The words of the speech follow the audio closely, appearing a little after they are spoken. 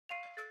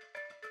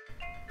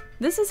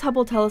This is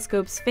Hubble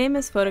Telescope's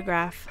famous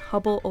photograph,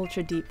 Hubble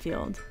Ultra Deep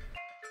Field.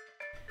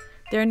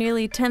 There are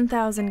nearly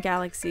 10,000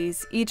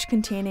 galaxies, each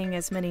containing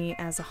as many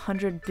as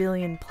 100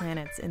 billion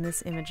planets in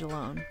this image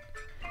alone.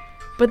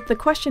 But the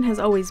question has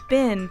always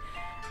been,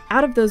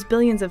 out of those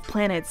billions of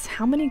planets,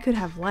 how many could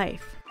have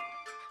life?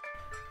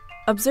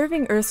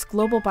 Observing Earth's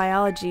global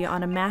biology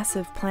on a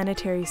massive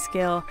planetary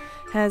scale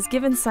has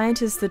given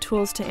scientists the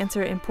tools to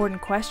answer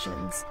important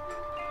questions.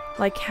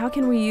 Like, how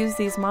can we use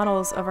these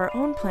models of our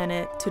own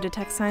planet to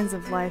detect signs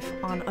of life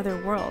on other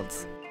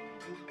worlds?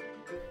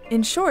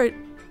 In short,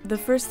 the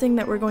first thing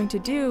that we're going to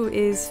do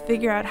is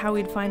figure out how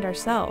we'd find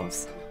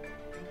ourselves.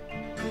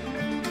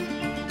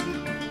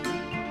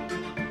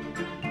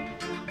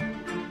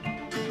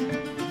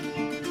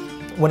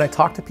 When I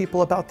talk to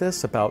people about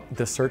this, about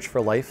the search for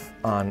life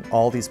on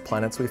all these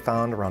planets we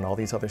found around all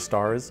these other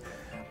stars,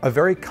 a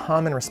very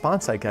common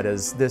response I get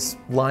is this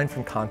line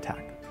from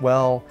Contact.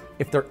 Well,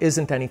 if there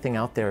isn't anything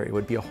out there, it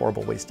would be a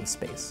horrible waste of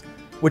space,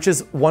 which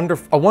is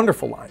a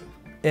wonderful line,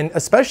 and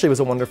especially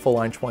was a wonderful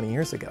line 20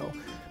 years ago.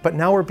 But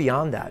now we're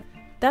beyond that.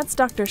 That's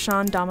Dr.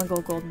 Sean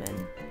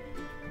Goldman.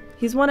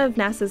 He's one of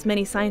NASA's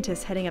many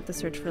scientists heading up the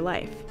search for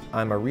life.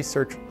 I'm a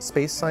research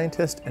space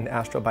scientist and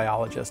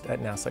astrobiologist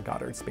at NASA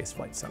Goddard Space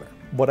Flight Center.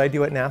 What I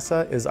do at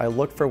NASA is I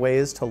look for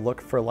ways to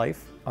look for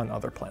life on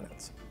other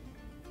planets.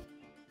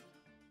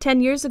 10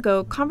 years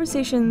ago,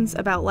 conversations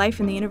about life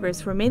in the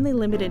universe were mainly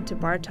limited to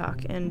bar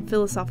talk and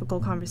philosophical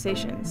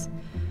conversations.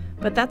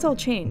 But that's all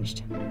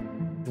changed.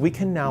 We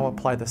can now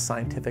apply the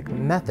scientific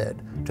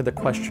method to the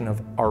question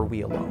of, are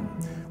we alone?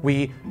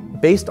 We,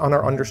 based on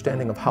our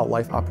understanding of how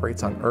life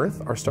operates on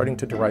Earth, are starting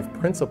to derive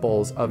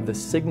principles of the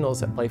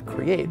signals that life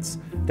creates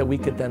that we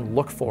could then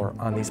look for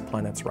on these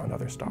planets around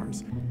other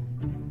stars.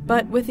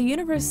 But with a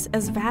universe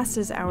as vast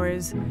as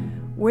ours,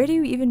 where do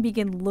you even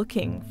begin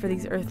looking for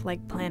these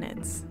Earth-like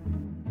planets?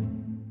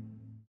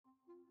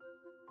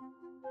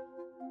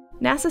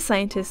 NASA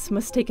scientists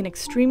must take an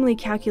extremely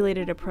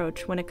calculated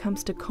approach when it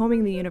comes to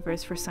combing the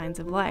universe for signs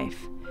of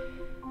life.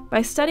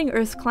 By studying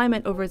Earth's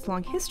climate over its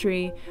long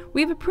history,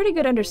 we have a pretty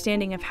good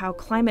understanding of how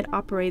climate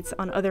operates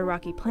on other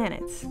rocky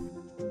planets.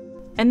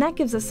 And that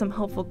gives us some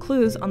helpful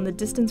clues on the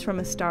distance from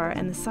a star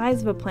and the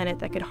size of a planet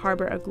that could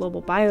harbor a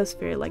global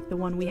biosphere like the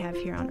one we have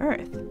here on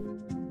Earth.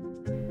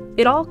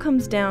 It all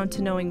comes down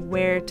to knowing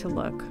where to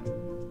look.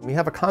 We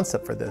have a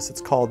concept for this.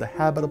 It's called the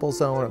habitable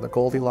zone or the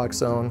Goldilocks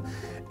zone.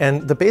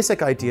 And the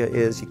basic idea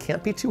is you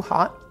can't be too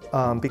hot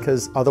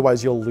because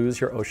otherwise you'll lose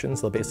your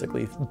oceans. They'll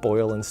basically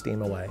boil and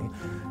steam away.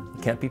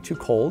 You can't be too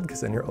cold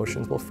because then your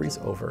oceans will freeze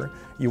over.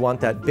 You want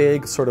that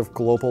big sort of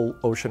global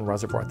ocean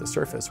reservoir at the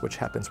surface, which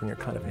happens when you're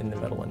kind of in the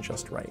middle and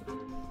just right.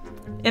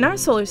 In our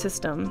solar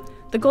system,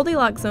 the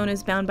Goldilocks zone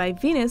is bound by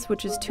Venus,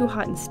 which is too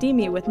hot and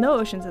steamy with no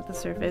oceans at the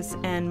surface,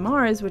 and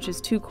Mars, which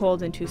is too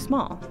cold and too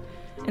small.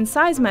 And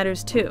size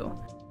matters too.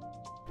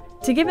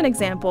 To give an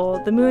example,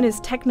 the moon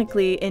is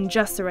technically in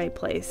just the right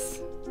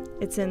place.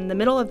 It's in the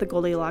middle of the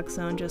Goldilocks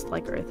zone, just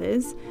like Earth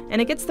is, and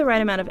it gets the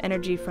right amount of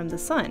energy from the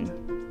sun.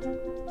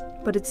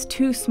 But it's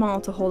too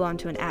small to hold on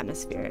to an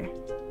atmosphere.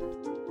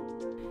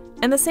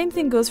 And the same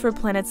thing goes for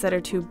planets that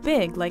are too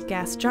big, like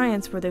gas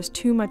giants, where there's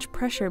too much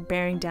pressure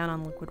bearing down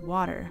on liquid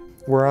water.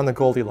 We're on the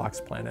Goldilocks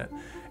planet.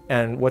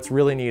 And what's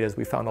really neat is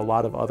we found a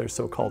lot of other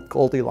so-called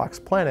Goldilocks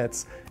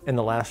planets in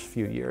the last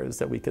few years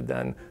that we could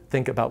then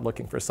think about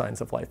looking for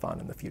signs of life on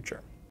in the future.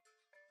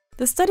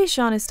 The studies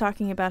Sean is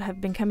talking about have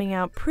been coming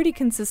out pretty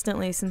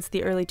consistently since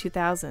the early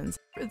 2000s.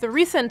 The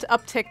recent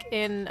uptick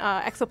in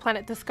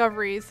exoplanet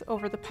discoveries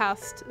over the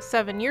past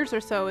 7 years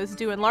or so is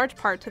due in large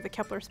part to the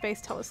Kepler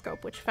Space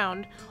Telescope, which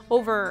found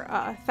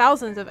over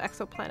thousands of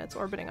exoplanets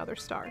orbiting other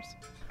stars.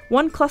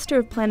 One cluster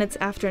of planets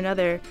after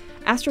another,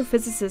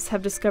 astrophysicists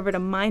have discovered a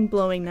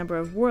mind-blowing number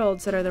of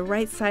worlds that are the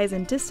right size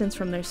and distance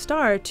from their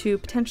star to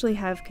potentially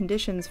have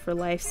conditions for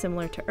life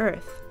similar to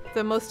Earth.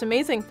 The most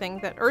amazing thing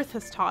that Earth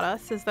has taught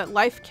us is that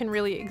life can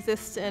really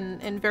exist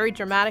in very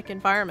dramatic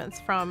environments,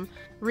 from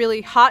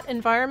really hot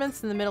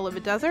environments in the middle of a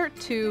desert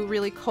to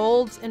really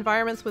cold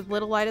environments with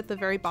little light at the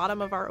very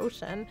bottom of our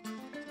ocean.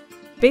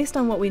 Based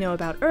on what we know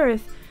about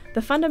Earth,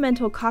 the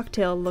fundamental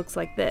cocktail looks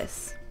like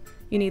this.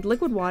 You need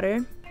liquid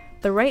water,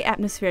 the right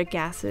atmospheric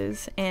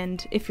gases,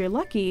 and, if you're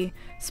lucky,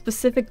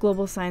 specific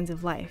global signs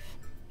of life.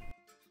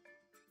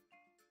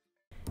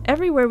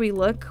 Everywhere we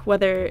look,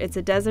 whether it's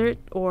a desert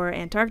or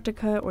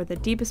Antarctica or the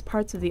deepest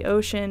parts of the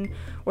ocean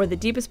or the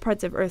deepest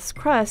parts of Earth's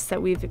crust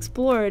that we've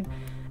explored,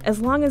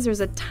 as long as there's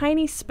a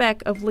tiny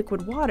speck of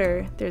liquid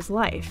water, there's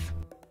life.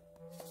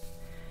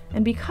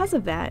 And because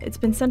of that, it's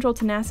been central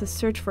to NASA's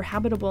search for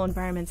habitable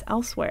environments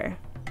elsewhere.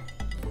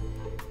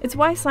 It's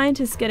why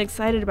scientists get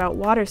excited about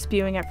water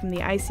spewing up from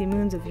the icy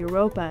moons of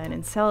Europa and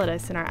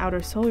Enceladus in our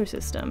outer solar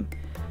system.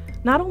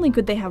 Not only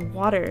could they have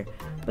water,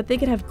 but they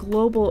could have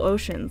global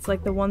oceans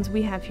like the ones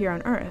we have here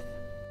on Earth.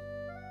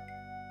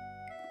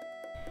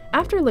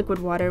 After liquid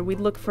water, we'd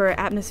look for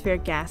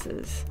atmospheric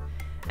gases.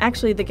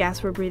 Actually, the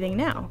gas we're breathing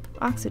now,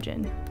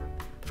 oxygen.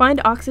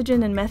 Find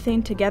oxygen and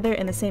methane together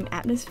in the same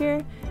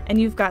atmosphere, and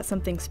you've got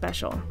something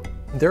special.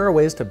 There are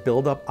ways to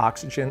build up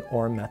oxygen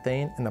or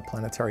methane in the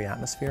planetary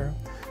atmosphere,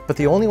 but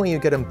the only way you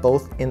get them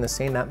both in the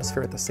same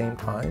atmosphere at the same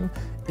time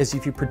is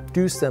if you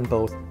produce them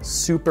both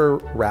super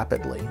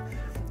rapidly.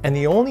 And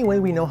the only way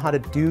we know how to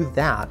do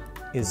that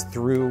is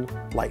through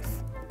life.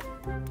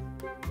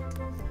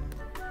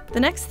 The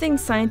next thing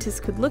scientists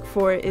could look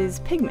for is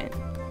pigment,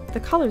 the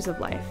colors of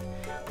life,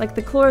 like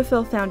the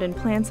chlorophyll found in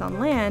plants on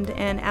land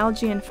and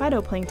algae and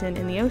phytoplankton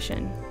in the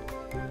ocean.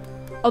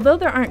 Although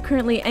there aren't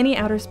currently any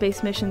outer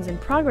space missions in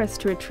progress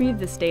to retrieve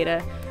this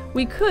data,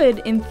 we could,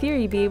 in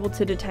theory, be able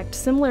to detect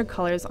similar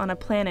colors on a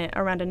planet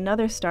around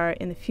another star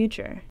in the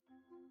future.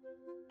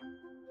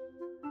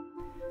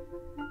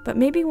 But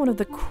maybe one of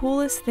the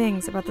coolest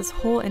things about this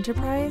whole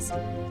enterprise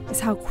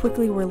is how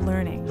quickly we're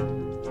learning.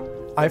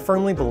 I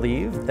firmly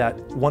believe that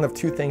one of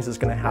two things is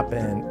going to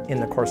happen in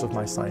the course of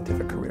my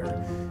scientific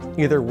career.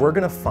 Either we're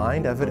going to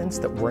find evidence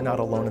that we're not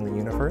alone in the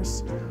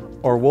universe,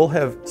 or we'll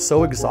have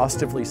so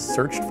exhaustively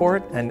searched for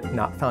it and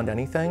not found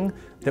anything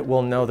that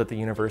we'll know that the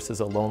universe is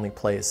a lonely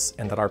place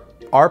and that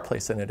our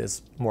place in it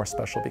is more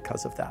special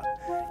because of that.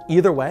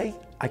 Either way,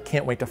 I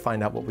can't wait to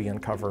find out what we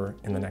uncover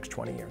in the next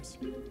 20 years.